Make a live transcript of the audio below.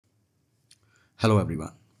Hello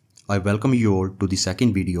everyone, I welcome you all to the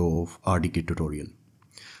second video of RDKit tutorial.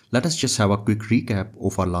 Let us just have a quick recap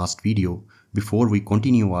of our last video before we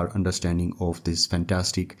continue our understanding of this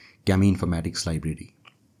fantastic Cheminformatics library.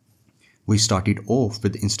 We started off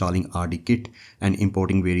with installing RDKit and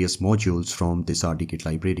importing various modules from this RDKit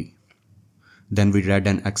library. Then we read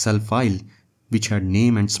an Excel file which had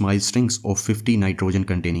name and smile strings of 50 nitrogen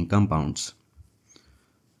containing compounds.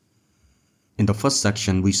 In the first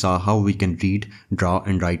section, we saw how we can read, draw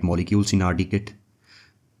and write molecules in RDKit.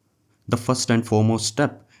 The first and foremost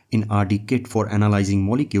step in RDKit for analyzing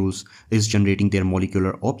molecules is generating their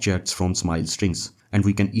molecular objects from smile strings, and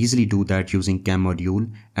we can easily do that using chem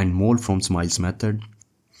module and mol from smiles method.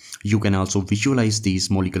 You can also visualize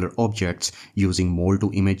these molecular objects using mol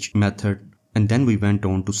to image method, and then we went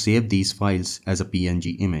on to save these files as a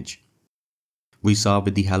PNG image. We saw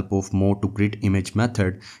with the help of mol to grid image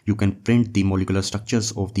method, you can print the molecular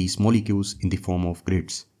structures of these molecules in the form of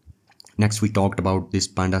grids. Next we talked about this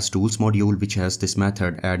pandas tools module, which has this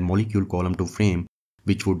method add molecule column to frame,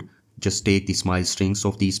 which would just take the smile strings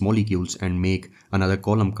of these molecules and make another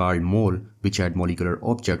column called mol, which had molecular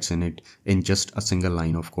objects in it in just a single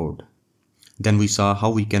line of code. Then we saw how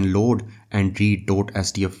we can load and read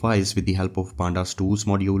 .sdf files with the help of pandas tools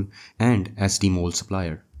module and htmol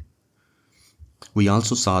supplier. We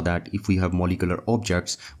also saw that if we have molecular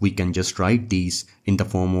objects, we can just write these in the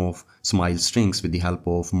form of smile strings with the help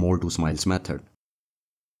of mol to smiles method.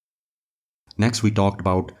 Next we talked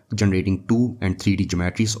about generating 2 and 3D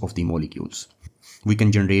geometries of the molecules. We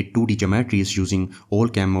can generate 2D geometries using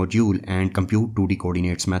allchem module and compute 2D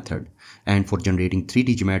coordinates method. And for generating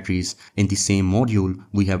 3D geometries in the same module,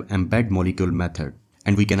 we have embed molecule method.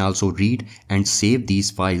 And we can also read and save these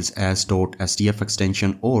files as .sdf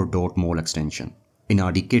extension or .mol extension. In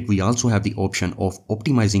RDKit, we also have the option of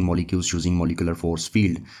optimizing molecules using molecular force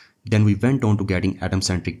field. Then we went on to getting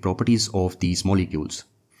atom-centric properties of these molecules.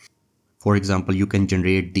 For example, you can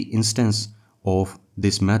generate the instance of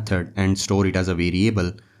this method and store it as a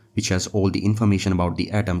variable which has all the information about the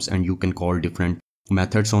atoms, and you can call different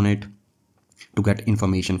methods on it to get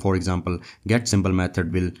information. For example, get symbol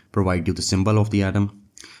method will provide you the symbol of the atom,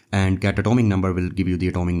 and get atomic number will give you the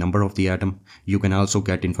atomic number of the atom. You can also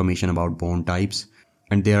get information about bond types,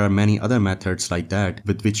 and there are many other methods like that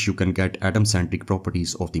with which you can get atom-centric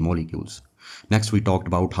properties of the molecules. Next we talked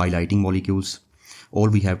about highlighting molecules. All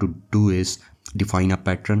we have to do is define a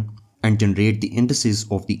pattern and generate the indices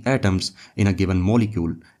of the atoms in a given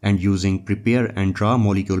molecule, and using prepare and draw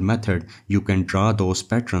molecule method you can draw those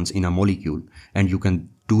patterns in a molecule, and you can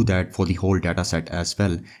do that for the whole dataset as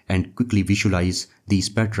well and quickly visualize these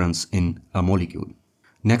patterns in a molecule.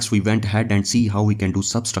 Next we went ahead and see how we can do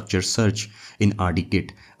substructure search in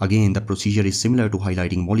RDKit. Again, the procedure is similar to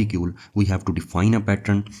highlighting molecule. We have to define a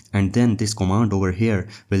pattern, and then this command over here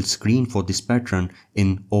will screen for this pattern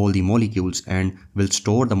in all the molecules and will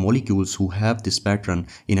store the molecules who have this pattern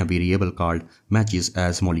in a variable called matches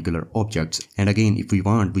as molecular objects. And again, if we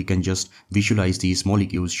want, we can just visualize these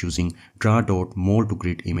molecules using draw.mol to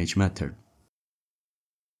grid image method.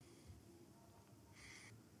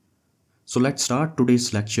 So let's start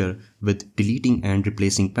today's lecture with deleting and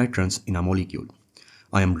replacing patterns in a molecule.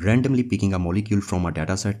 I am randomly picking a molecule from a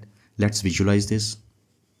dataset. Let's visualize this.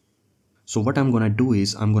 So what I'm gonna do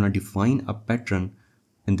is I'm gonna define a pattern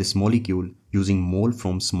in this molecule using mol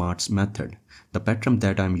from smarts method. The pattern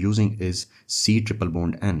that I'm using is C triple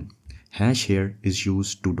bond N. Hash here is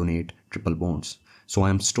used to donate triple bonds. So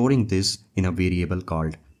I'm storing this in a variable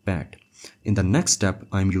called pat. In the next step,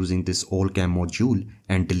 I'm using this allchem module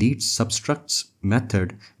and delete substructs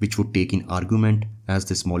method, which would take in argument as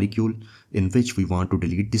this molecule in which we want to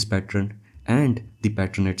delete this pattern, and the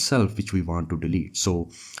pattern itself which we want to delete. So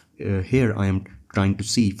here I am trying to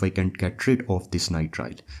see if I can get rid of this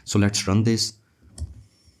nitrile. So let's run this.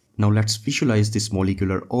 Now let's visualize this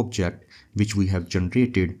molecular object which we have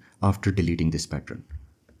generated after deleting this pattern.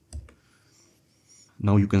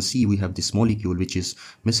 Now you can see we have this molecule which is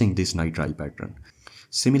missing this nitrile pattern.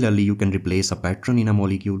 Similarly, you can replace a pattern in a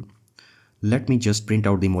molecule. Let me just print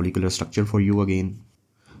out the molecular structure for you again.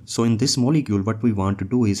 So in this molecule, what we want to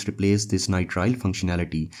do is replace this nitrile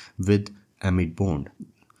functionality with amide bond.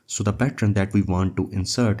 So the pattern that we want to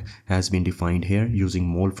insert has been defined here using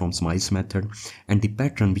mol from smiles method, and the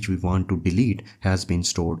pattern which we want to delete has been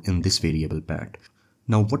stored in this variable pat.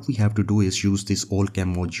 Now what we have to do is use this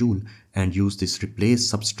allchem module and use this replace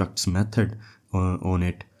substructs method on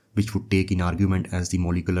it, which would take in argument as the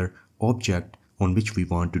molecular object on which we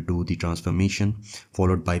want to do the transformation,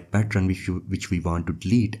 followed by pattern which we want to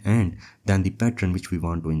delete, and then the pattern which we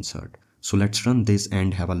want to insert. So let's run this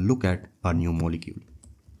and have a look at our new molecule.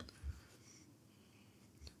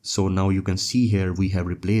 So now you can see here we have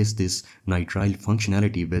replaced this nitrile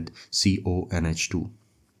functionality with CONH2.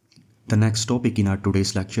 The next topic in our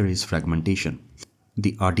today's lecture is fragmentation.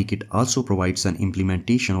 The RDKit also provides an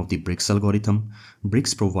implementation of the Briggs algorithm.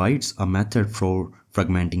 Briggs provides a method for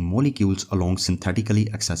fragmenting molecules along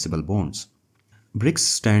synthetically accessible bonds. Briggs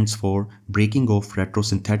stands for Breaking of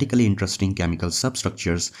Retrosynthetically Interesting Chemical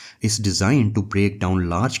Substructures, is designed to break down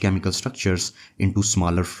large chemical structures into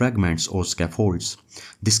smaller fragments or scaffolds.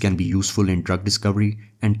 This can be useful in drug discovery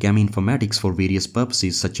and cheminformatics for various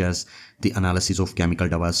purposes such as the analysis of chemical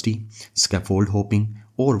diversity, scaffold hopping,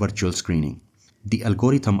 or virtual screening. The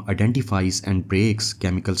algorithm identifies and breaks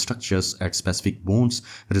chemical structures at specific bonds,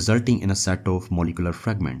 resulting in a set of molecular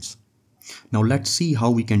fragments. Now let's see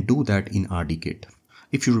how we can do that in RDKit.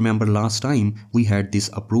 If you remember last time, we had this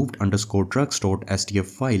approved_drugs.stf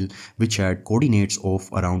file which had coordinates of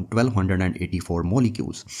around 1284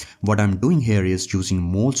 molecules. What I'm doing here is using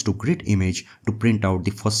moles to grid image to print out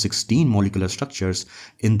the first 16 molecular structures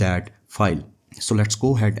in that file. So let's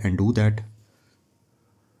go ahead and do that.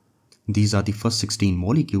 These are the first 16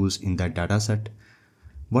 molecules in that dataset.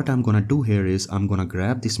 What I'm gonna do here is I'm gonna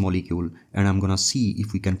grab this molecule and I'm gonna see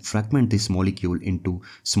if we can fragment this molecule into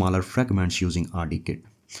smaller fragments using RDKit.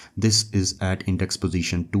 This is at index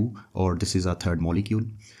position 2, or this is our third molecule.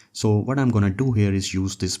 So what I'm gonna do here is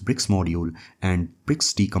use this Briggs module and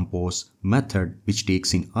Briggs decompose method, which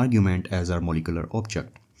takes in argument as our molecular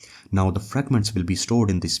object. Now the fragments will be stored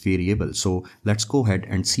in this variable. So let's go ahead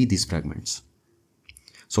and see these fragments.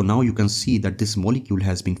 So now you can see that this molecule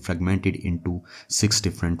has been fragmented into 6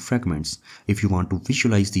 different fragments. If you want to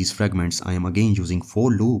visualize these fragments, I am again using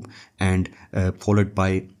for loop and followed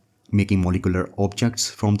by making molecular objects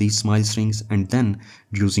from these smile strings, and then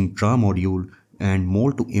using draw module and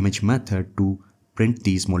mold to image method to print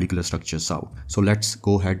these molecular structures out. So let's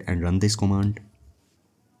go ahead and run this command.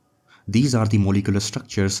 These are the molecular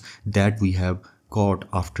structures that we have got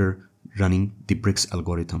after running the Briggs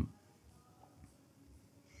algorithm.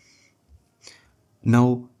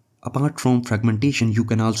 Now, apart from fragmentation, you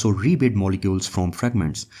can also rebuild molecules from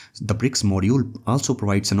fragments. The Briggs module also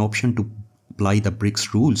provides an option to apply the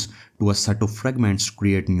Briggs rules to a set of fragments to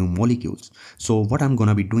create new molecules. So what I'm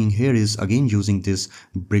gonna be doing here is again using this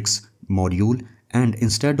Briggs module, and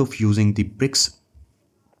instead of using the Briggs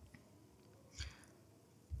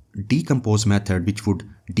decompose method which would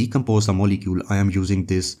decompose a molecule, I am using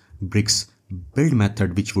this Briggs build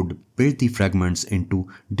method which would build the fragments into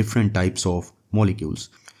different types of molecules,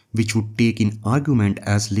 which would take in argument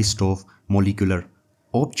as list of molecular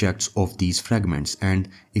objects of these fragments. And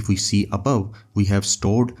if we see above, we have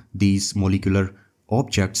stored these molecular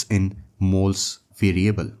objects in moles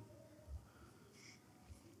variable.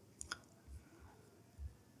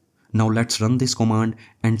 Now let's run this command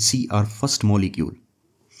and see our first molecule.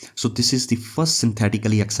 So this is the first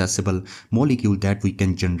synthetically accessible molecule that we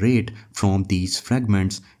can generate from these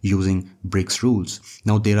fragments using Briggs rules.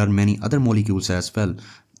 Now there are many other molecules as well.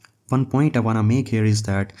 One point I want to make here is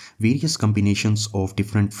that various combinations of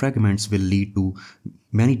different fragments will lead to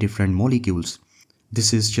many different molecules.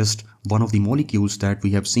 This is just one of the molecules that we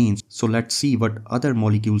have seen. So let's see what other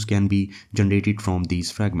molecules can be generated from these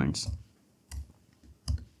fragments.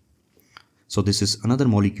 So this is another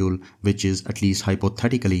molecule which is at least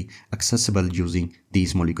hypothetically accessible using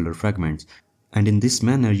these molecular fragments. And in this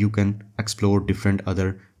manner you can explore different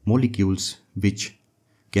other molecules which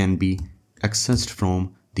can be accessed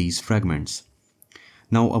from these fragments.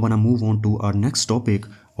 Now I want to move on to our next topic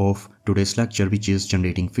of today's lecture, which is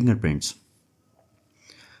generating fingerprints.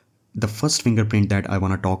 The first fingerprint that I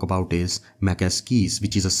want to talk about is MAC-S keys,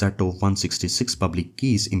 which is a set of 166 public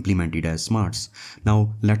keys implemented as smarts.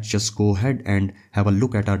 Now let's just go ahead and have a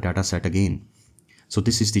look at our dataset again. So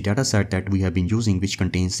this is the dataset that we have been using, which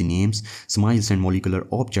contains the names, smiles and molecular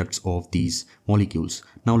objects of these molecules.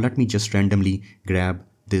 Now let me just randomly grab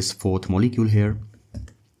this fourth molecule here.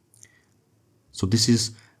 So this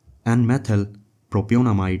is N-methyl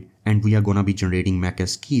propionamide, and we are gonna be generating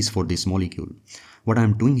MAC-S keys for this molecule. What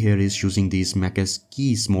I'm doing here is using this MAC-S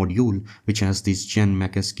keys module, which has this gen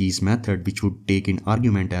MAC-S keys method, which would take in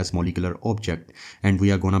argument as molecular object, and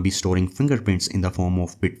we are gonna be storing fingerprints in the form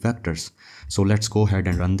of bit vectors. So let's go ahead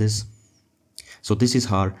and run this. So this is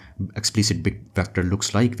how explicit bit vector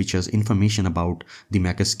looks like, which has information about the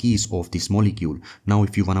MAC-S keys of this molecule. Now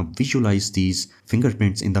if you want to visualize these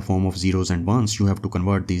fingerprints in the form of zeros and ones, you have to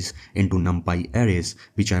convert these into NumPy arrays,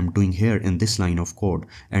 which I'm doing here in this line of code,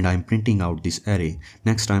 and I'm printing out this array.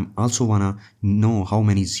 Next, I also want to know how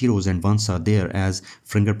many zeros and ones are there, as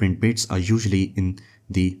fingerprint bits are usually in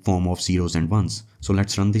the form of zeros and ones. So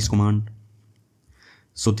let's run this command.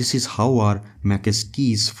 So this is how our MAC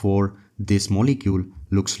keys for this molecule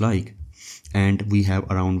looks like, and we have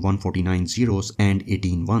around 149 zeros and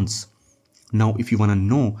 18 ones. Now if you want to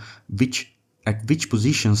know at which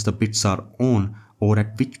positions the bits are on, or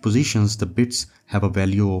at which positions the bits have a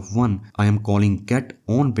value of 1, I am calling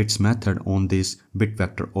getOnBits method on this bit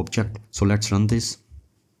vector object. So let's run this.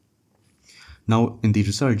 Now in the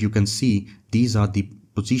result you can see these are the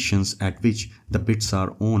positions at which the bits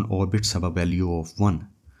are on or bits have a value of 1.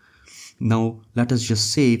 Now let us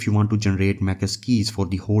just say if you want to generate MAC keys for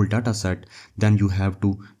the whole dataset, then you have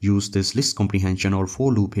to use this list comprehension or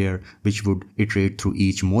for loop here, which would iterate through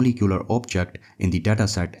each molecular object in the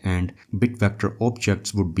dataset, and bit vector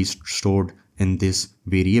objects would be stored in this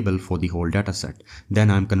variable for the whole dataset.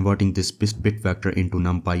 Then I'm converting this bit vector into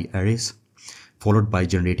NumPy arrays, followed by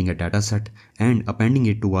generating a dataset and appending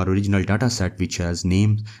it to our original dataset, which has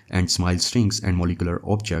names and smile strings and molecular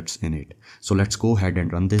objects in it. So let's go ahead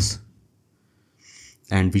and run this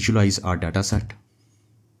and visualize our dataset.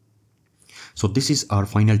 So this is our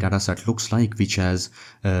final dataset looks like, which has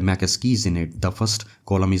MAC keys in it. The first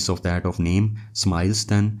column is of that of name, smiles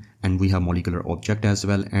then, and we have molecular object as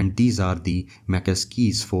well, and these are the MAC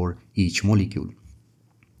keys for each molecule.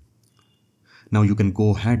 Now you can go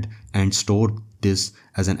ahead and store this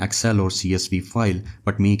as an Excel or CSV file,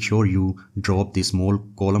 but make sure you drop this small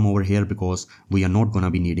column over here because we are not gonna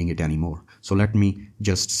be needing it anymore. So let me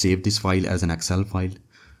just save this file as an Excel file.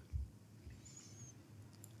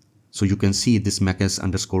 So you can see this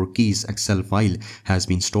MAC_keys Excel file has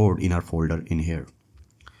been stored in our folder in here.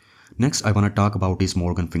 Next I want to talk about is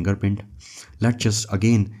Morgan fingerprint. Let's just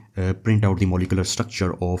again print out the molecular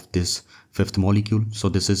structure of this fifth molecule. So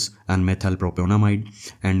this is an methylpropionamide,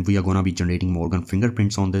 and we are going to be generating Morgan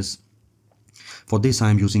fingerprints on this. For this I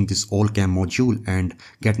am using this allCam module and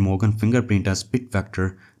get Morgan fingerprint as bit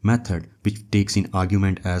vector method, which takes in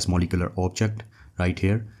argument as molecular object right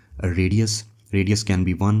here, a radius. Radius can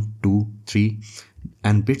be 1, 2, 3,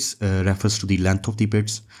 and bits refers to the length of the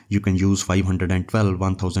bits. You can use 512,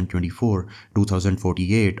 1024,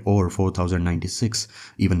 2048 or 4096,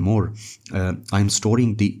 even more. I'm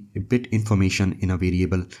storing the bit information in a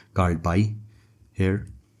variable called by here.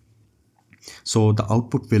 So the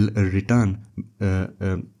output will return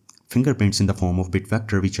fingerprints in the form of bit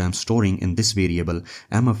vector, which I'm storing in this variable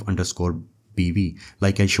mf_bv.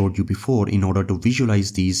 Like I showed you before, in order to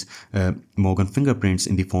visualize these Morgan fingerprints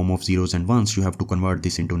in the form of zeros and ones, you have to convert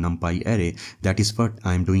this into NumPy array. That is what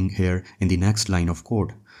I'm doing here in the next line of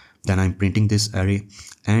code. Then I'm printing this array,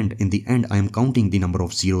 and in the end I'm counting the number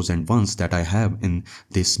of zeros and ones that I have in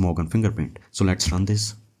this Morgan fingerprint. So let's run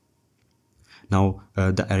this. Now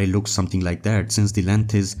the array looks something like that. Since the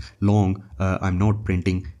length is long, I'm not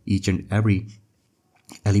printing each and every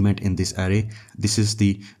element in this array. This is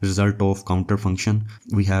the result of counter function.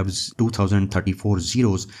 We have 2034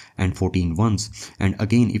 zeros and 14 ones. And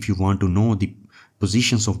again, if you want to know the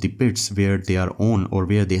positions of the bits where they are on or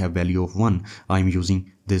where they have value of 1, I'm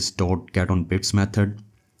using this .getOnBits method.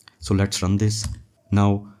 So let's run this.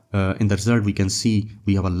 Now in the result we can see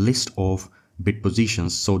we have a list of bit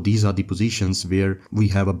positions. So these are the positions where we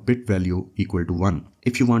have a bit value equal to 1.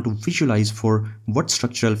 If you want to visualize for what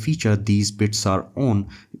structural feature these bits are on,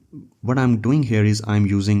 what I'm doing here is I'm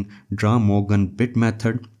using drawMorganBit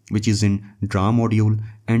method, which is in draw module,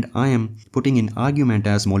 and I am putting in argument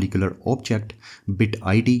as molecular object bit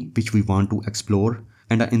ID, which we want to explore,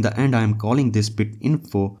 and in the end I am calling this bit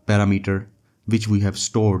info parameter, which we have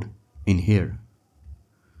stored in here.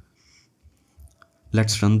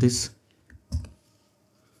 Let's run this.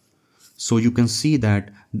 So you can see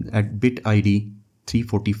that at bit ID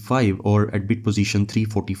 345 or at bit position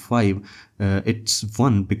 345, it's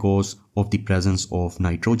 1 because of the presence of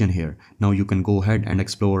nitrogen here. Now you can go ahead and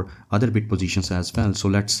explore other bit positions as well. So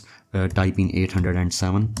let's type in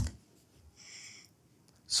 807.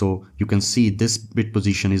 So you can see this bit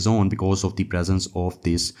position is on because of the presence of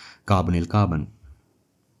this carbonyl carbon.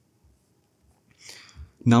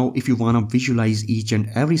 Now if you want to visualize each and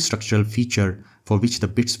every structural feature for which the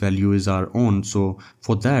bits values are on, so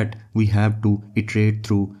for that we have to iterate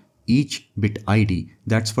through each bit ID.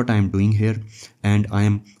 That's what I am doing here, and I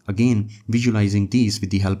am again visualizing these with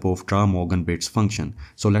the help of drawMorganBits function.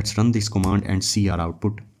 So let's run this command and see our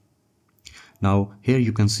output. Now here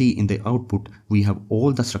you can see in the output we have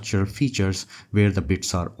all the structural features where the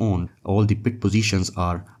bits are on. All the bit positions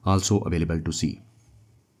are also available to see.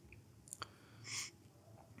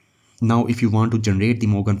 Now, if you want to generate the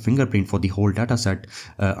Morgan fingerprint for the whole data set,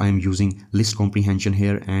 I am using list comprehension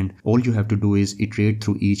here, and all you have to do is iterate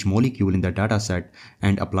through each molecule in the data set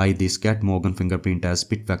and apply this get Morgan fingerprint as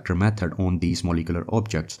bit vector method on these molecular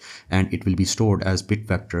objects, and it will be stored as bit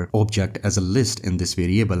vector object as a list in this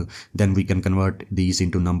variable. Then we can convert these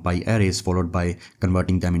into numpy arrays, followed by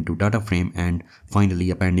converting them into data frame, and finally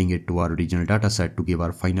appending it to our original data set to give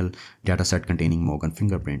our final data set containing Morgan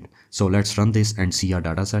fingerprint. So let's run this and see our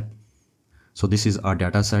data set. So this is our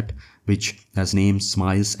data set, which has names,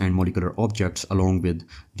 smiles, and molecular objects along with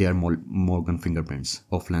their Morgan fingerprints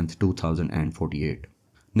of length 2048.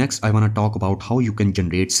 Next, I want to talk about how you can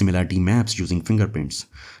generate similarity maps using fingerprints.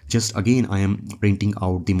 Just again, I am printing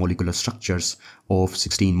out the molecular structures of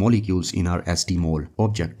 16 molecules in our STMol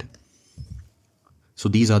object. So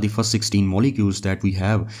these are the first 16 molecules that we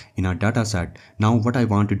have in our data set. Now what I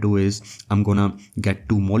want to do is I'm gonna get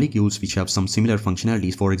two molecules which have some similar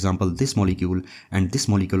functionalities. For example, this molecule and this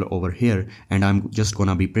molecule over here, and I'm just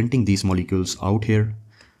gonna be printing these molecules out here.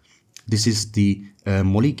 This is the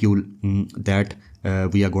molecule that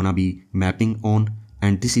we are gonna be mapping on,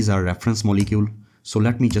 and this is our reference molecule. So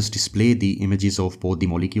let me just display the images of both the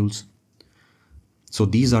molecules. So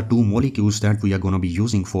these are two molecules that we are going to be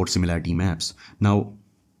using for similarity maps. Now,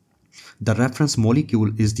 the reference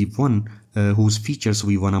molecule is the one whose features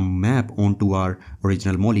we want to map onto our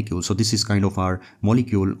original molecule. So this is kind of our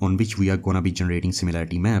molecule on which we are going to be generating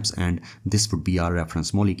similarity maps, and this would be our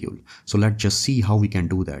reference molecule. So let's just see how we can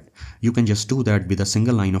do that. You can just do that with a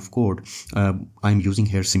single line of code. I'm using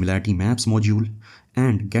here similarity maps module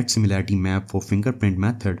and get similarity map for fingerprint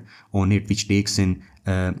method on it, which takes in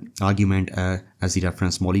argument as the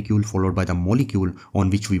reference molecule followed by the molecule on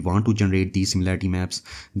which we want to generate these similarity maps.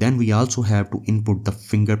 Then we also have to input the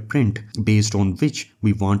fingerprint based on which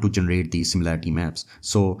we want to generate these similarity maps.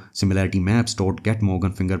 So similarity maps dot get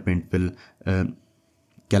Morgan fingerprint will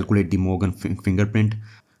calculate the Morgan fingerprint.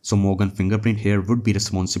 So Morgan fingerprint here would be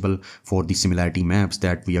responsible for the similarity maps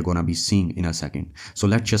that we are gonna be seeing in a second. So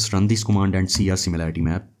let's just run this command and see our similarity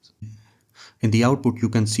map. In the output, you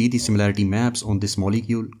can see the similarity maps on this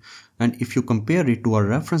molecule, and if you compare it to our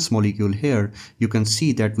reference molecule here, you can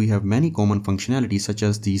see that we have many common functionalities such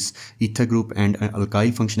as these ether group and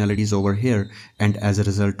alkyl functionalities over here, and as a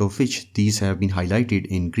result of which these have been highlighted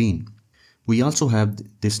in green. We also have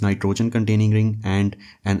this nitrogen containing ring and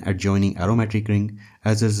an adjoining aromatic ring,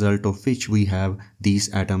 as a result of which we have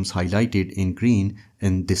these atoms highlighted in green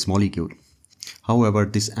in this molecule. However,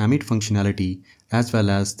 this amide functionality as well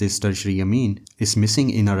as this tertiary amine is missing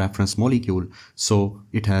in a reference molecule, so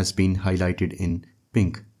it has been highlighted in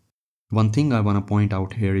pink. One thing I want to point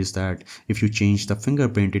out here is that if you change the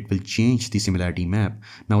fingerprint, it will change the similarity map.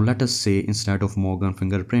 Now let us say instead of Morgan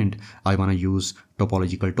fingerprint, I want to use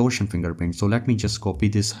topological torsion fingerprint. So let me just copy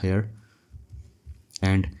this here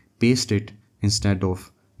and paste it instead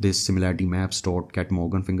of this similarity maps dot get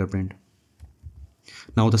Morgan fingerprint.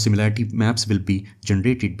 Now the similarity maps will be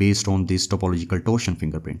generated based on this topological torsion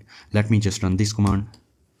fingerprint. Let me just run this command.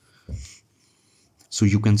 So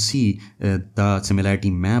you can see the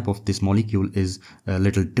similarity map of this molecule is a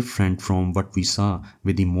little different from what we saw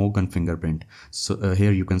with the Morgan fingerprint. So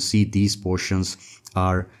here you can see these portions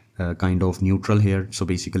are kind of neutral here. So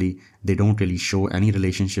basically they don't really show any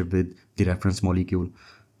relationship with the reference molecule.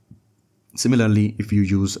 Similarly, if you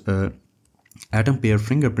use atom pair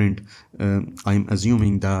fingerprint, I'm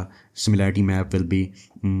assuming the similarity map will be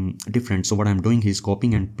different. So what I'm doing is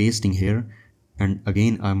copying and pasting here, and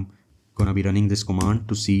again I'm gonna be running this command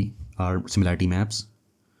to see our similarity maps.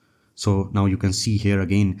 So now you can see here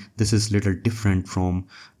again this is little different from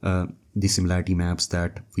the similarity maps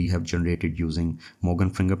that we have generated using Morgan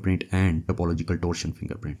fingerprint and topological torsion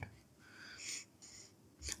fingerprint.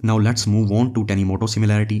 Now let's move on to Tanimoto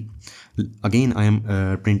similarity. Again, I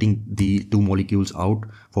am printing the two molecules out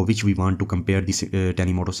for which we want to compare the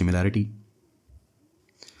Tanimoto similarity.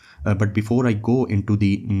 But before I go into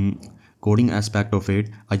the coding aspect of it,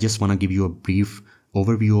 I just want to give you a brief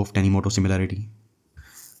overview of Tanimoto similarity.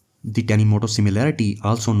 The Tanimoto similarity,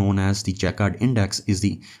 also known as the Jacquard index, is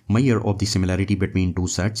the measure of the similarity between two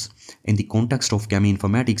sets. In the context of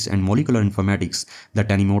cheminformatics and molecular informatics, the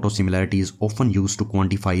Tanimoto similarity is often used to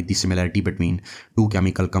quantify the similarity between two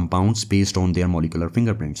chemical compounds based on their molecular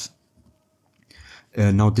fingerprints.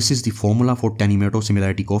 Now this is the formula for Tanimoto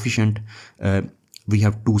similarity coefficient, we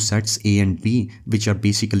have two sets A and B, which are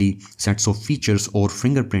basically sets of features or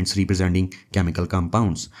fingerprints representing chemical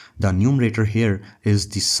compounds. The numerator here is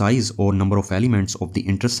the size or number of elements of the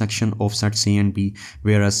intersection of sets A and B,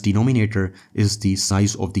 whereas denominator is the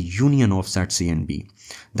size of the union of sets A and B.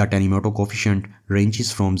 The Tanimoto coefficient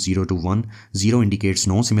ranges from 0 to 1. 0 indicates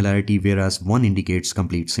no similarity, whereas 1 indicates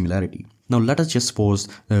complete similarity. Now let us just suppose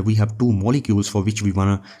we have two molecules for which we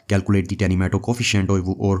want to calculate the Tanimoto coefficient,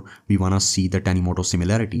 or we want to see the Tanimoto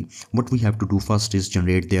similarity. What we have to do first is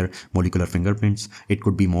generate their molecular fingerprints. It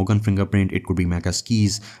could be Morgan fingerprint, it could be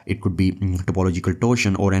McCaskey's, it could be topological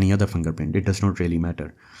torsion, or any other fingerprint. It does not really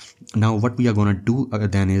matter. Now what we are going to do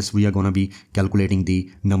then is we are going to be calculating the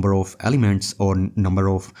number of elements or number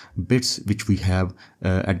of bits which we have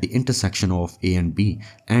at the intersection of A and B,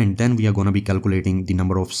 and then we are going to be calculating the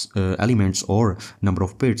number of elements or number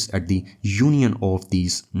of bits at the union of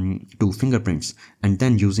these two fingerprints. And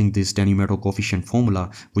then using this Tanimoto coefficient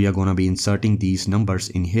formula, we are going to be inserting these numbers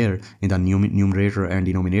in here in the numerator and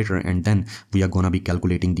denominator, and then we are going to be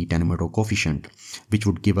calculating the Tanimoto coefficient, which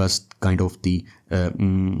would give us kind of the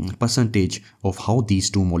percentage of how these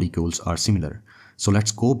two molecules are similar. So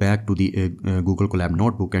let's go back to the Google Colab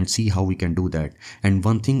notebook and see how we can do that. And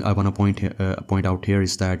one thing I want to point out here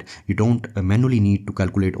is that you don't manually need to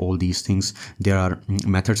calculate all these things. There are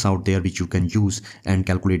methods out there which you can use and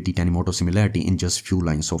calculate the Tanimoto similarity in just few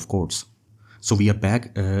lines of codes. So we are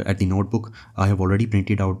back at the notebook. I have already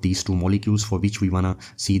printed out these two molecules for which we want to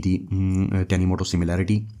see the Tanimoto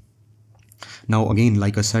similarity. Now again,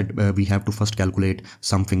 like I said, we have to first calculate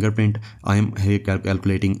some fingerprint. I am here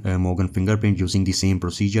calculating Morgan fingerprint using the same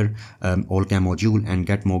procedure, allcam module and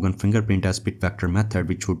get Morgan fingerprint as bit vector method,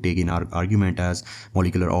 which would take in our argument as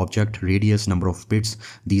molecular object, radius, number of bits.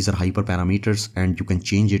 These are hyperparameters and you can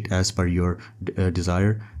change it as per your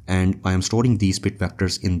desire. And I am storing these bit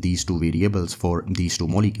vectors in these two variables for these two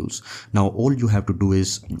molecules. Now all you have to do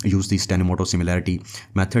is use this Tanimoto similarity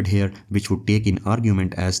method here, which would take in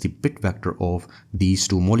argument as the bit vector of these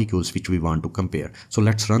two molecules which we want to compare. So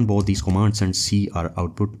let's run both these commands and see our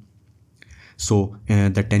output. So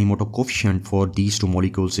the Tanimoto coefficient for these two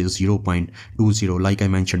molecules is 0.20. Like I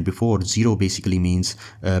mentioned before, 0 basically means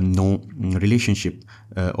no relationship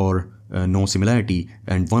or no similarity,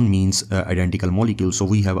 and 1 means identical molecule. So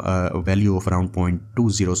we have a value of around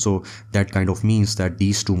 0.20. So that kind of means that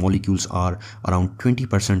these two molecules are around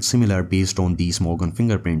 20% similar based on these Morgan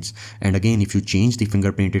fingerprints. And again, if you change the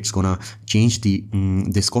fingerprint, it's gonna change the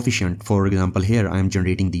this coefficient. For example, here I am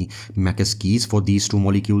generating the McCaskey's for these two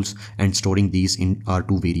molecules and storing these in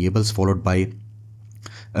R2 variables, followed by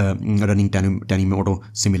running Tanimoto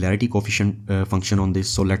similarity coefficient function on this.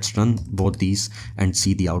 So let's run both these and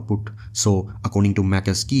see the output. So according to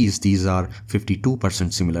McCaskey's, these are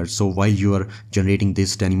 52% similar. So while you are generating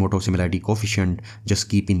this Tanimoto similarity coefficient, just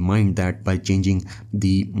keep in mind that by changing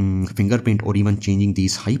the fingerprint or even changing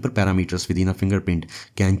these hyperparameters within a fingerprint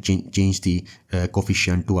can change the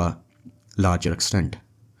coefficient to a larger extent.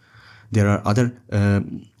 There are other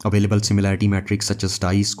available similarity metrics such as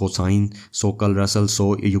dice, cosine, Sokal, Russell,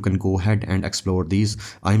 so you can go ahead and explore these.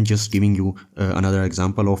 I'm just giving you another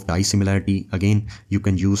example of dice similarity. Again, you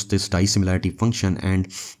can use this dice similarity function,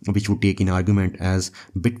 and which would take in argument as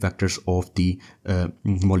bit vectors of the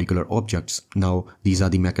molecular objects. Now these are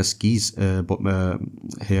the McCaskey's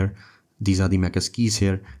here. These are the McCaskey's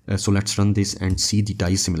here. So let's run this and see the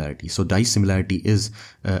dice similarity. So dice similarity is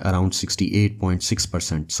around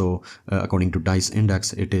 68.6%. So according to dice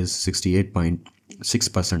index, it is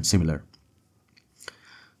 68.6% similar.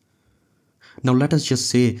 Now let us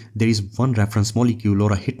just say there is one reference molecule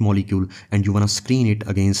or a hit molecule and you want to screen it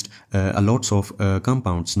against a lots of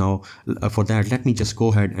compounds. Now for that, let me just go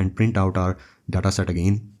ahead and print out our dataset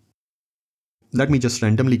again. Let me just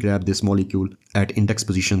randomly grab this molecule at index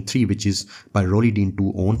position 3, which is pyrrolidine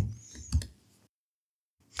 2-on.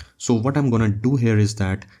 So what I'm gonna do here is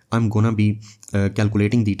that I'm gonna be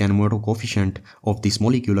calculating the Tanimoto coefficient of this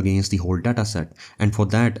molecule against the whole data set. And for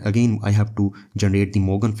that, again, I have to generate the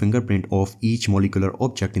Morgan fingerprint of each molecular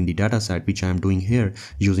object in the data set, which I am doing here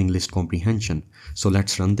using list comprehension. So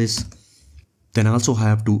let's run this. Then also I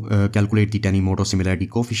have to calculate the Tanimoto similarity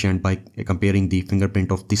coefficient by comparing the fingerprint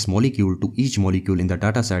of this molecule to each molecule in the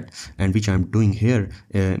dataset, and which I'm doing here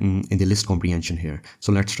in the list comprehension here.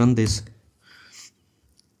 So let's run this.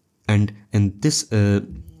 And in this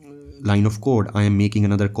line of code, I am making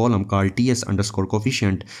another column called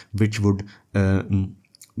ts_coefficient, which would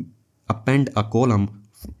append a column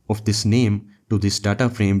of this name to this data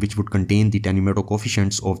frame, which would contain the Tanimoto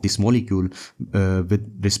coefficients of this molecule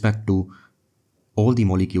with respect to all the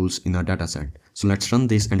molecules in our dataset. So let's run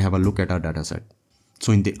this and have a look at our dataset.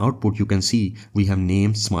 So in the output, you can see we have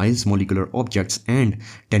names, smiles, molecular objects, and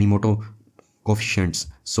Tanimoto coefficients.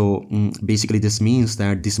 So basically this means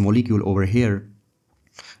that this molecule over here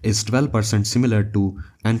is 12% similar to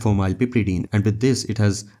N-formylpiperidine, and with this it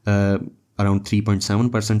has around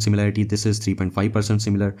 3.7% similarity. This is 3.5%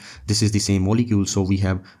 similar. This is the same molecule, so we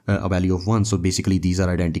have a value of 1. So basically these are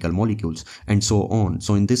identical molecules, and so on.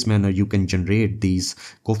 So in this manner you can generate these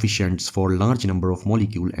coefficients for large number of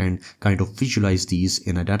molecule and kind of visualize these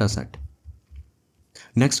in a data set.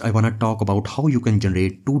 Next, I want to talk about how you can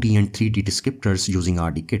generate 2D and 3D descriptors using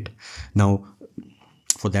RDKit. Now,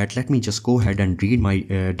 for that, let me just go ahead and read my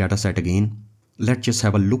data set again. Let's just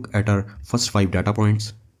have a look at our first 5 data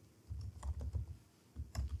points.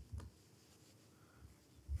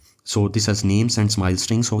 So this has names and smile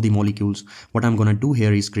strings of the molecules. What I'm gonna do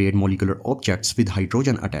here is create molecular objects with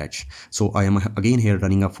hydrogen attached. So I am again here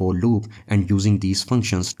running a for loop and using these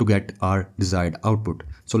functions to get our desired output.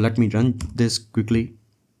 So let me run this quickly.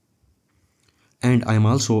 And I am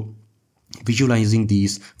also visualizing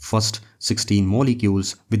these first 16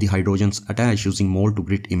 molecules with the hydrogens attached using mole to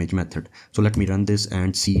grid image method. So let me run this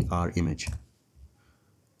and see our image.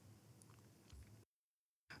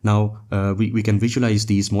 Now we can visualize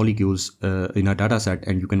these molecules in a data set,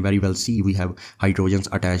 and you can very well see we have hydrogens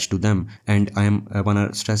attached to them. And I want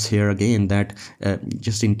to stress here again that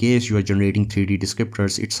just in case you are generating 3D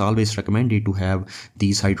descriptors, it's always recommended to have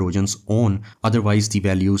these hydrogens on, otherwise the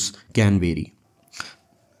values can vary.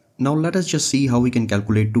 Now let us just see how we can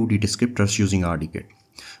calculate 2D descriptors using RDKit.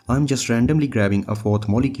 I'm just randomly grabbing a 4th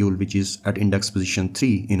molecule which is at index position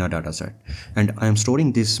 3 in our dataset, and I am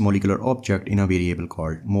storing this molecular object in a variable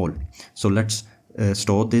called mole. So let's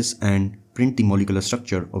store this and print the molecular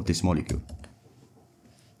structure of this molecule.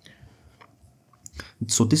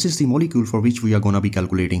 So this is the molecule for which we are going to be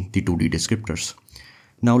calculating the 2D descriptors.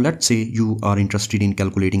 Now let's say you are interested in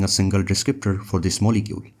calculating a single descriptor for this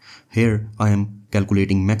molecule. Here I am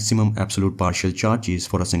calculating maximum absolute partial charges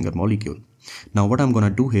for a single molecule. Now what I'm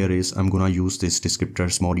gonna do here is I'm gonna use this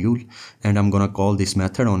descriptors module, and I'm gonna call this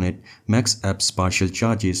method on it max abs partial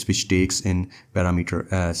charges, which takes in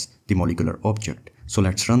parameter as the molecular object. So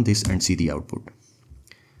let's run this and see the output.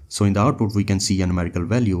 So in the output we can see a numerical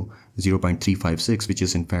value 0.356, which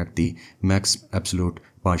is in fact the max absolute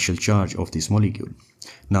partial charge of this molecule.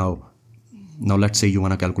 Now let's say you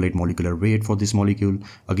want to calculate molecular weight for this molecule.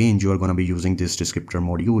 Again, you are going to be using this descriptor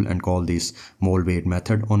module and call this mole weight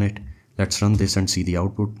method on it. Let's run this and see the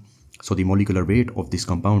output. So the molecular weight of this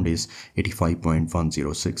compound is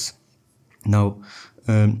 85.106. Now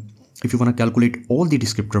if you want to calculate all the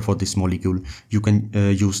descriptor for this molecule, you can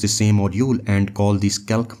use the same module and call this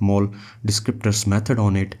calc mole descriptors method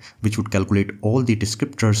on it, which would calculate all the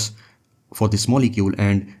descriptors for this molecule,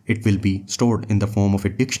 and it will be stored in the form of a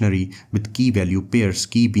dictionary with key value pairs,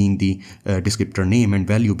 key being the descriptor name and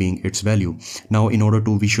value being its value. Now in order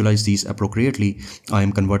to visualize these appropriately, I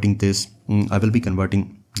am converting this, I will be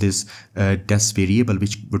converting this des variable,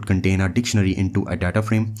 which would contain a dictionary, into a data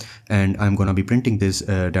frame, and I'm gonna be printing this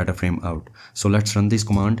data frame out. So let's run this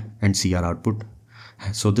command and see our output.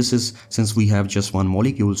 So this is, since we have just one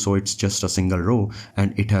molecule, so it's just a single row,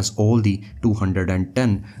 and it has all the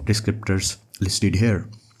 210 descriptors listed here.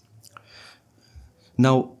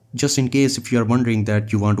 Now just in case if you are wondering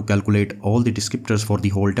that you want to calculate all the descriptors for the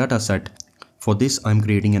whole data set, for this I'm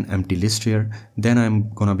creating an empty list here. Then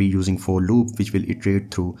I'm gonna be using for loop, which will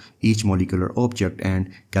iterate through each molecular object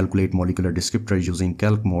and calculate molecular descriptor using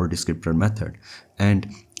calc mole descriptor method, and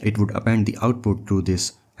it would append the output to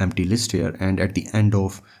this empty list here. And at the end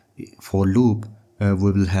of for loop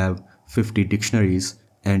we will have 50 dictionaries,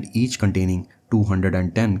 and each containing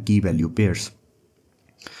 210 key value pairs.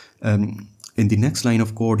 In the next line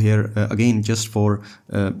of code here, again just for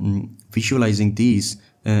visualizing these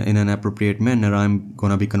in an appropriate manner, I'm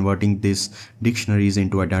gonna be converting these dictionaries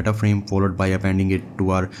into a data frame, followed by appending it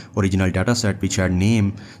to our original data set, which had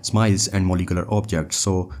name, smiles, and molecular objects.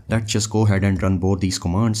 So let's just go ahead and run both these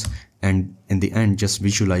commands, and in the end just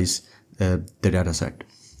visualize the data set.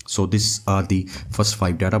 So these are the first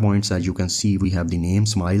 5 data points. As you can see, we have the name,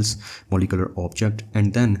 smiles, molecular object,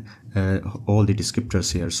 and then all the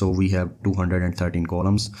descriptors here. So we have 213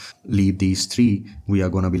 columns. Leave these 3, we are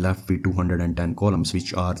going to be left with 210 columns,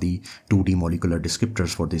 which are the 2D molecular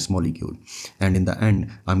descriptors for this molecule. And in the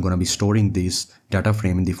end, I'm going to be storing this data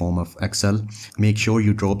frame in the form of Excel. Make sure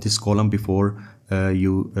you drop this column before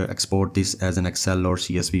you export this as an Excel or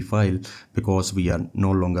CSV file, because we are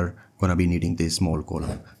no longer gonna be needing this small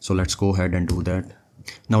column. So let's go ahead and do that.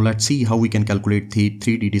 Now let's see how we can calculate the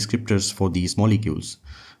 3D descriptors for these molecules.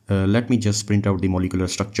 Let me just print out the molecular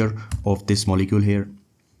structure of this molecule here.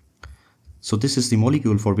 So this is the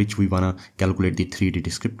molecule for which we wanna calculate the 3D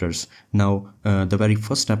descriptors. Now the very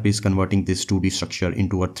first step is converting this 2D structure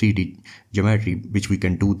into a 3D geometry, which we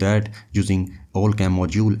can do that using all-cam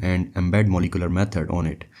module and embed molecular method on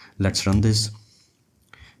it. Let's run this.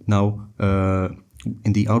 Now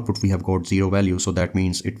in the output we have got 0 value, so that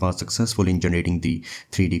means it was successful in generating the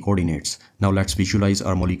 3D coordinates. Now let's visualize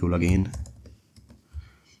our molecule again.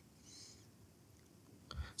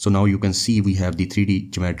 So now you can see we have the 3D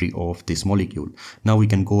geometry of this molecule. Now we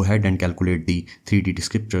can go ahead and calculate the 3D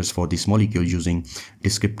descriptors for this molecule using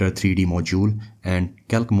descriptor 3D module and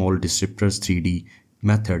calcmol descriptors 3D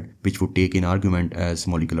method, which would take in argument as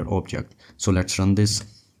molecular object. So let's run this.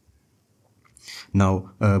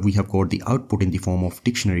 Now we have got the output in the form of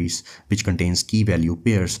dictionaries, which contains key value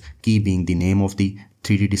pairs, key being the name of the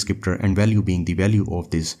 3D descriptor and value being the value of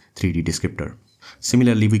this 3D descriptor.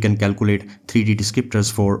 Similarly, we can calculate 3D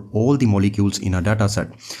descriptors for all the molecules in a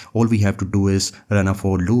dataset. All we have to do is run a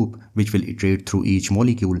for loop which will iterate through each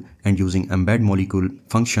molecule, and using embed molecule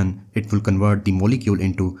function it will convert the molecule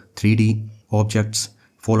into 3D objects,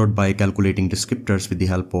 followed by calculating descriptors with the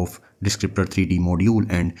help of descriptor 3D module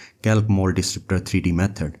and calcmol descriptor 3D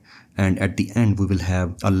method. And at the end we will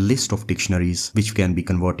have a list of dictionaries which can be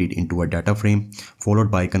converted into a data frame, followed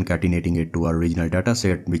by concatenating it to our original data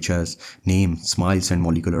set which has name, smiles and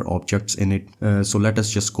molecular objects in it. So let us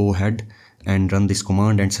just go ahead and run this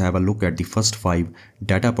command and have a look at the first 5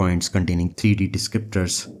 data points containing 3D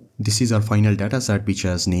descriptors. This is our final data set which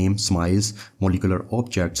has name, smiles, molecular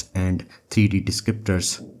objects and 3D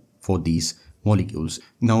descriptors for these molecules.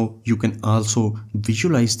 Now you can also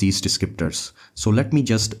visualize these descriptors. So let me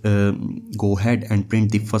just go ahead and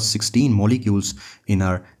print the first 16 molecules in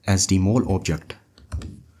our SDMol object.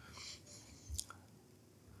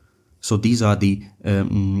 So these are the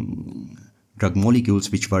drug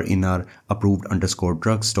molecules which were in our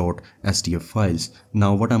approved_drugs.sdf files.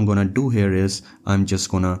 Now what I'm gonna do here is I'm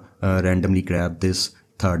just gonna randomly grab this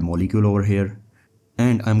third molecule over here,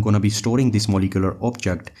 and I'm gonna be storing this molecular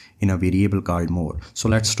object in a variable called more. So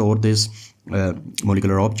let's store this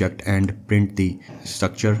molecular object and print the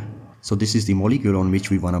structure. So this is the molecule on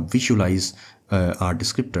which we wanna visualize our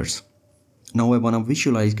descriptors. Now I wanna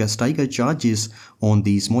visualize Geiger charges on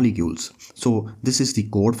these molecules. So this is the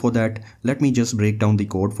code for that. Let me just break down the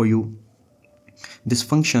code for you. This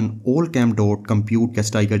function allcam.compute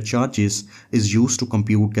Geiger charges is used to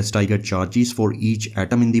compute Geiger charges for each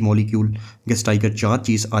atom in the molecule. Geiger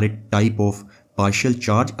charges are a type of partial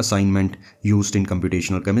charge assignment used in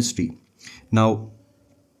computational chemistry. Now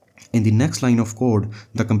in the next line of code,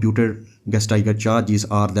 the computer Geiger charges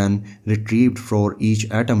are then retrieved for each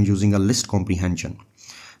atom using a list comprehension.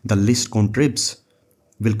 The list contribs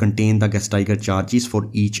will contain the Geiger charges for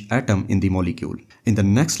each atom in the molecule. In the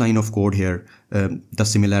next line of code here, the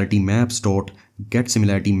similarity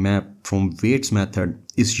maps.getSimilarityMap from weights method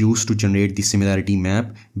is used to generate the similarity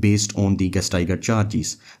map based on the Geiger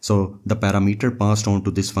charges. So the parameter passed on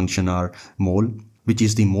to this function are mol, which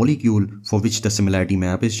is the molecule for which the similarity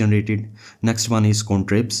map is generated. Next one is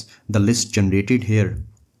contribs, the list generated here,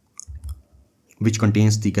 which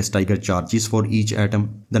contains the Geiger charges for each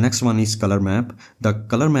atom. The next one is color map. The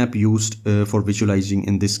color map used for visualizing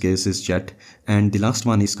in this case is jet. And the last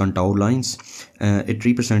one is contour lines. It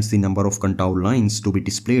represents the number of contour lines to be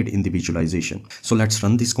displayed in the visualization. So let's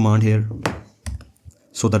run this command here.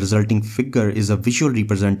 So the resulting figure is a visual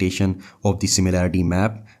representation of the similarity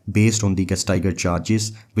map based on the Geiger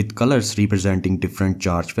charges, with colors representing different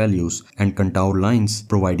charge values and contour lines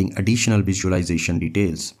providing additional visualization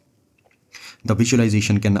details. The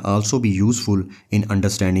visualization can also be useful in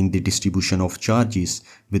understanding the distribution of charges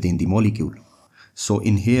within the molecule. So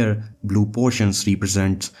in here, blue portions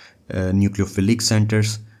represent nucleophilic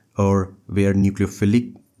centers, or where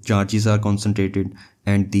nucleophilic charges are concentrated,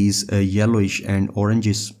 and these yellowish and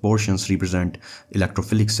orangish portions represent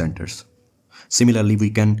electrophilic centers. Similarly, we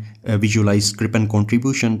can visualize Crippen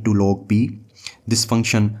contribution to log P. This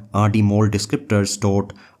function rdmol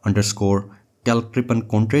descriptors._calc_Crippen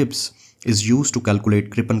contribs is used to calculate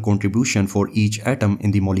Crippen contribution for each atom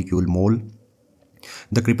in the molecule mole.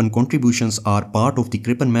 The Crippen contributions are part of the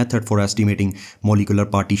Crippen method for estimating molecular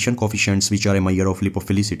partition coefficients, which are a measure of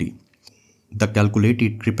lipophilicity. The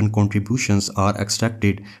calculated Crippen contributions are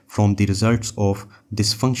extracted from the results of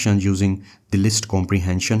this function using the list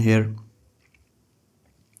comprehension here.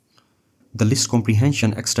 The list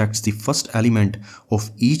comprehension extracts the first element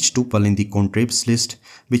of each tuple in the contribs list,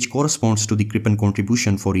 which corresponds to the Crippen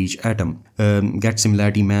contribution for each atom. Get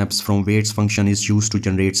similarity maps from weights function is used to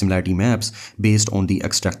generate similarity maps based on the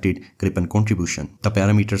extracted Crippen contribution. The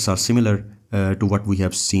parameters are similar to what we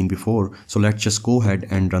have seen before. So let's just go ahead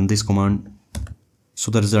and run this command. So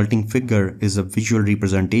the resulting figure is a visual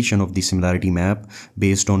representation of the similarity map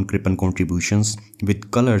based on Crippen contributions, with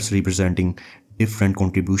colors representing different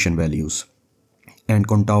contribution values and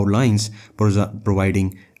contour lines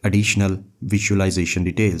providing additional visualization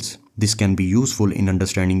details. This can be useful in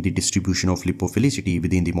understanding the distribution of lipophilicity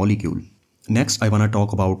within the molecule. Next, I want to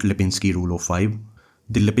talk about Lipinski rule of 5.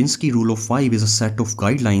 The Lipinski rule of 5 is a set of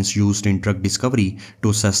guidelines used in drug discovery to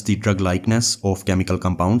assess the drug likeness of chemical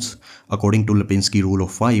compounds. According to Lipinski rule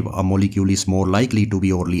of 5, a molecule is more likely to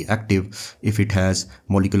be orally active if it has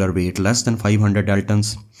molecular weight less than 500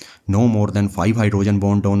 daltons, no more than 5 hydrogen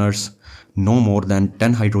bond donors, no more than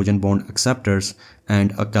 10 hydrogen bond acceptors,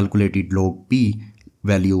 and a calculated log P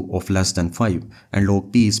value of less than 5, and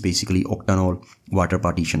log P is basically octanol water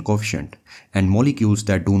partition coefficient. And molecules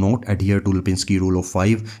that do not adhere to Lipinski rule of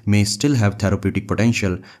 5 may still have therapeutic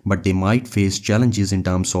potential, but they might face challenges in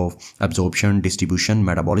terms of absorption, distribution,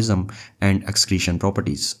 metabolism, and excretion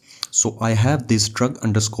properties. So I have this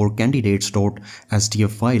drug_candidates.sdf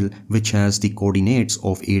file which has the coordinates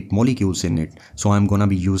of 8 molecules in it. So I'm gonna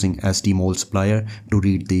be using sdmolsplier to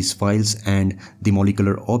read these files, and the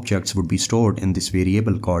molecular objects would be stored in this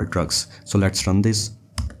variable called drugs. So let's run this.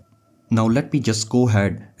 Now let me just go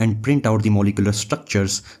ahead and print out the molecular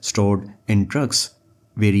structures stored in drugs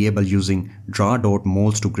variable using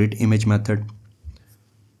draw.moles2grid image method.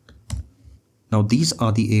 Now these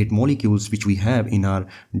are the 8 molecules which we have in our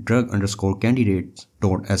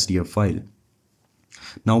drug_candidates.sdf file.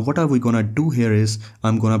 Now what are we gonna do here is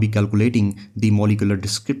I'm gonna be calculating the molecular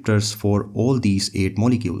descriptors for all these 8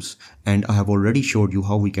 molecules, and I have already showed you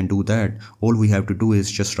how we can do that. All we have to do is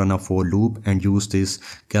just run a for loop and use this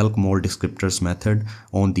calc_mol descriptors method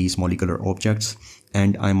on these molecular objects,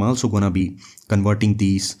 and I'm also gonna be converting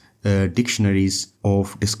these dictionaries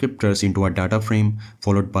of descriptors into a data frame,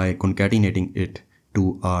 followed by concatenating it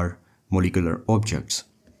to our molecular objects.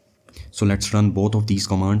 So let's run both of these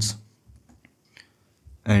commands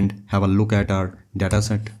and have a look at our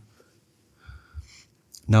dataset.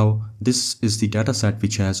 Now this is the dataset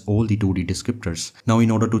which has all the 2D descriptors. Now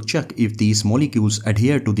in order to check if these molecules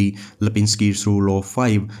adhere to the Lipinski's rule of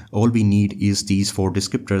 5, all we need is these 4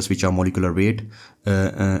 descriptors, which are molecular weight,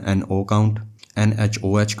 NO count,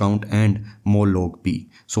 NHOH count, and mole log P.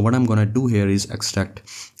 So what I'm gonna do here is extract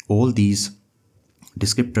all these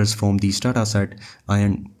descriptors from these dataset,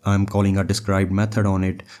 and I'm calling a described method on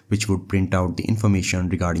it, which would print out the information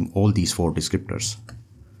regarding all these 4 descriptors.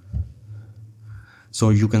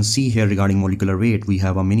 So you can see here regarding molecular weight, we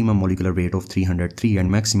have a minimum molecular weight of 303 and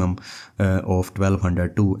maximum of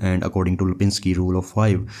 1202, and according to Lipinski rule of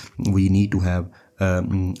 5, we need to have a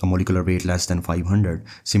molecular weight less than 500.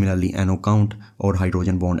 Similarly, NO count or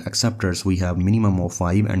hydrogen bond acceptors, we have minimum of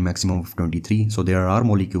 5 and maximum of 23. So there are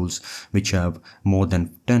molecules which have more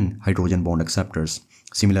than 10 hydrogen bond acceptors.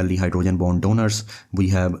 Similarly, hydrogen bond donors, we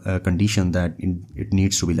have a condition that it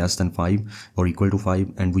needs to be less than 5 or equal to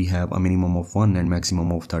 5, and we have a minimum of 1 and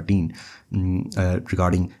maximum of 13.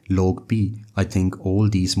 Regarding log P, I think all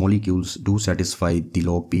these molecules do satisfy the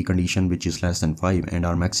log P condition, which is less than 5, and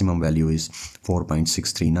our maximum value is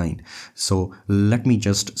 4.639. So let me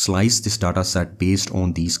just slice this data set based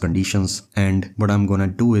on these conditions, and what I'm gonna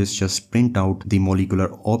do is just print out the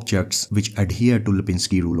molecular objects which adhere to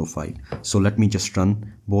Lipinski rule of 5. So let me just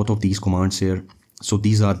run both of these commands here. So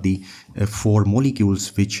these are the 4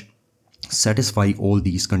 molecules which satisfy all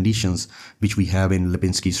these conditions which we have in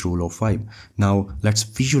Lipinski's rule of 5. Now let's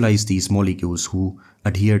visualize these molecules who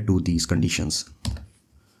adhere to these conditions.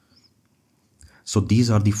 So these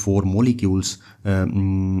are the 4 molecules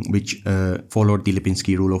which followed the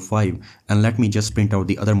Lipinski rule of 5, and let me just print out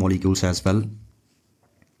the other molecules as well.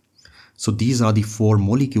 So these are the 4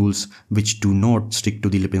 molecules which do not stick to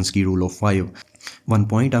the Lipinski rule of 5. One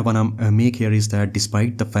point I want to make here is that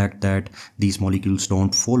despite the fact that these molecules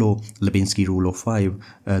don't follow Lipinski rule of 5,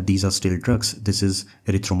 these are still drugs. This is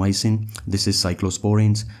erythromycin, this is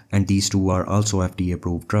cyclosporins, and these 2 are also FDA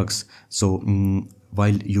approved drugs. So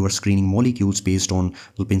while you are screening molecules based on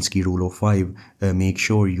Lipinski rule of 5, make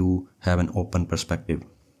sure you have an open perspective.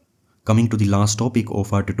 Coming to the last topic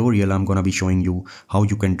of our tutorial, I'm gonna be showing you how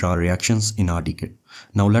you can draw reactions in RDKit.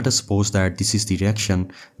 Now let us suppose that this is the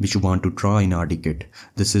reaction which you want to draw in RDKit.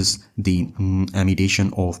 This is the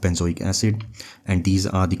amidation of benzoic acid, and these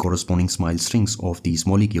are the corresponding smile strings of these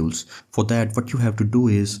molecules. For that, what you have to do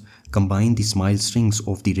is combine the smile strings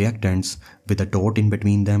of the reactants with a dot in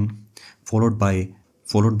between them, followed by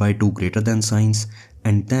 2 greater than signs,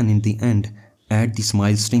 and then in the end add the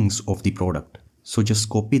smile strings of the product. So just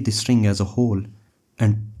copy the string as a whole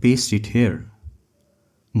and paste it here.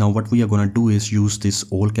 Now what we are going to do is use this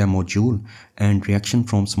allChem module and reaction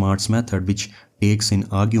from smarts method, which takes in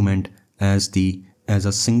argument as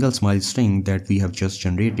a single smile string that we have just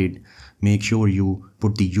generated. Make sure you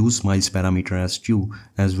put the use smiles parameter as true,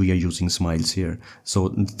 as we are using smiles here. So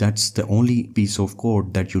that's the only piece of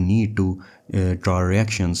code that you need to draw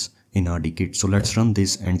reactions in RDKit. So let's run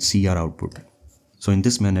this and see our output. So in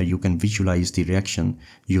this manner you can visualize the reaction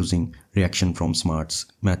using reaction from smarts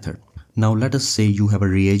method. Now let us say you have a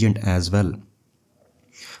reagent as well.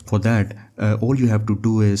 For that, all you have to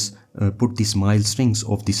do is put the smile strings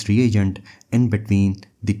of this reagent in between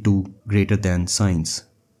the two greater than signs.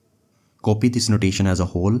 Copy this notation as a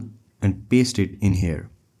whole and paste it in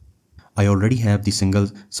here. I already have the single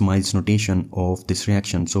smiles notation of this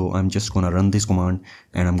reaction, so I'm just gonna run this command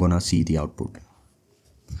and I'm gonna see the output.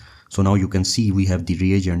 So now you can see we have the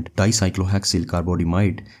reagent dicyclohexyl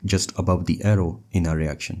carbonamide just above the arrow in our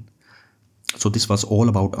reaction. So this was all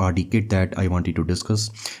about RDKit that I wanted to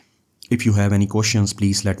discuss. If you have any questions,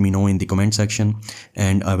 please let me know in the comment section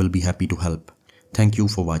and I will be happy to help. Thank you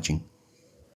for watching.